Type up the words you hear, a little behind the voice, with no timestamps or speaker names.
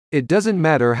It doesn't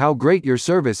matter how great your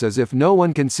service is if no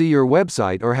one can see your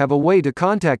website or have a way to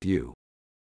contact you.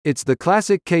 It's the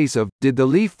classic case of, did the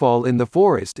leaf fall in the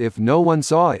forest if no one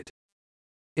saw it?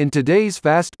 In today's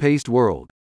fast-paced world,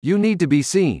 you need to be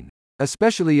seen,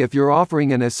 especially if you're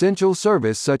offering an essential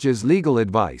service such as legal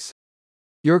advice.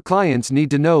 Your clients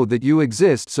need to know that you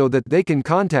exist so that they can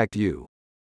contact you.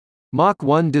 Mach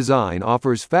 1 Design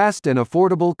offers fast and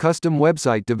affordable custom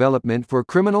website development for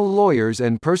criminal lawyers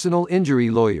and personal injury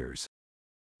lawyers.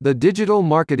 The digital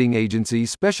marketing agency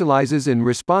specializes in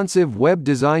responsive web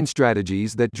design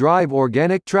strategies that drive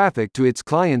organic traffic to its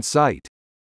client's site.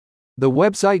 The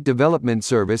website development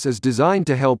service is designed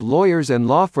to help lawyers and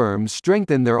law firms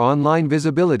strengthen their online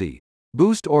visibility,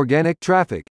 boost organic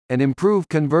traffic, and improve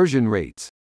conversion rates.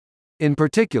 In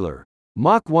particular,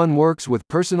 Mach 1 works with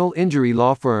personal injury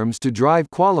law firms to drive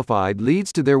qualified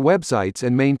leads to their websites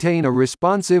and maintain a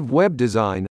responsive web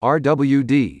design,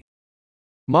 RWD.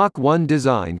 Mach 1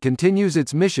 Design continues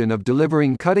its mission of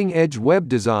delivering cutting-edge web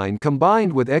design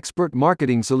combined with expert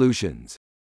marketing solutions.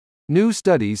 New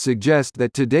studies suggest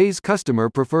that today's customer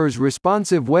prefers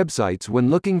responsive websites when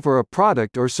looking for a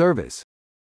product or service.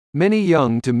 Many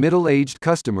young to middle-aged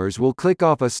customers will click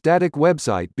off a static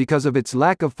website because of its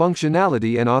lack of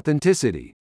functionality and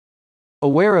authenticity.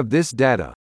 Aware of this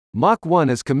data, Mach 1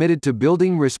 is committed to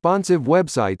building responsive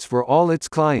websites for all its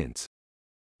clients.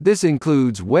 This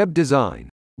includes web design,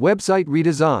 website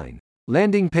redesign,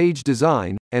 landing page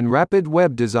design, and rapid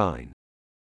web design.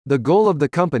 The goal of the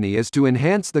company is to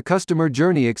enhance the customer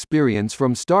journey experience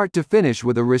from start to finish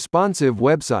with a responsive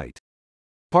website.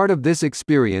 Part of this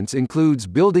experience includes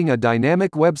building a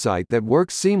dynamic website that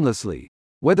works seamlessly,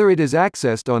 whether it is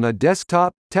accessed on a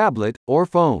desktop, tablet, or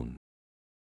phone.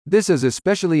 This is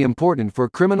especially important for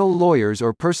criminal lawyers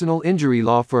or personal injury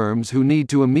law firms who need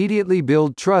to immediately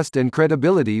build trust and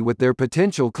credibility with their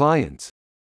potential clients.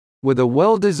 With a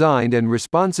well-designed and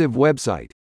responsive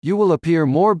website, you will appear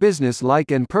more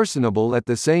business-like and personable at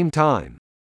the same time.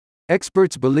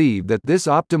 Experts believe that this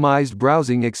optimized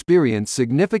browsing experience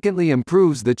significantly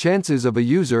improves the chances of a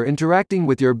user interacting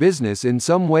with your business in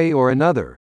some way or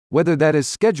another, whether that is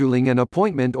scheduling an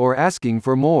appointment or asking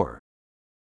for more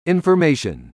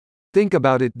information. Think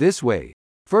about it this way: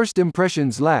 first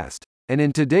impressions last, and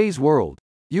in today's world,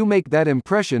 you make that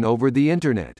impression over the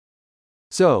internet.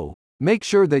 So, make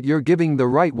sure that you're giving the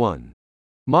right one.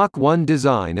 Mach 1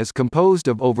 Design is composed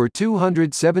of over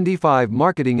 275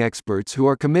 marketing experts who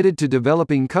are committed to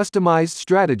developing customized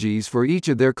strategies for each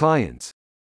of their clients.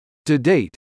 To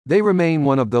date, they remain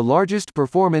one of the largest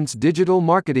performance digital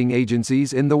marketing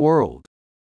agencies in the world.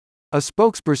 A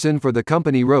spokesperson for the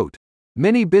company wrote,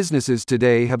 "Many businesses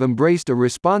today have embraced a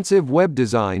responsive web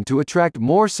design to attract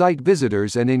more site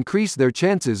visitors and increase their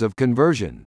chances of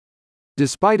conversion.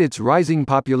 Despite its rising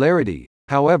popularity,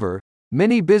 however,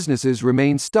 many businesses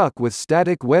remain stuck with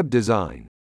static web design.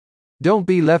 Don't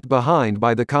be left behind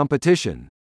by the competition.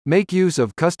 Make use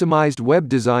of customized web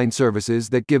design services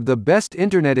that give the best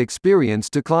internet experience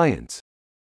to clients."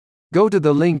 Go to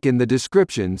the link in the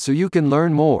description so you can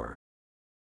learn more.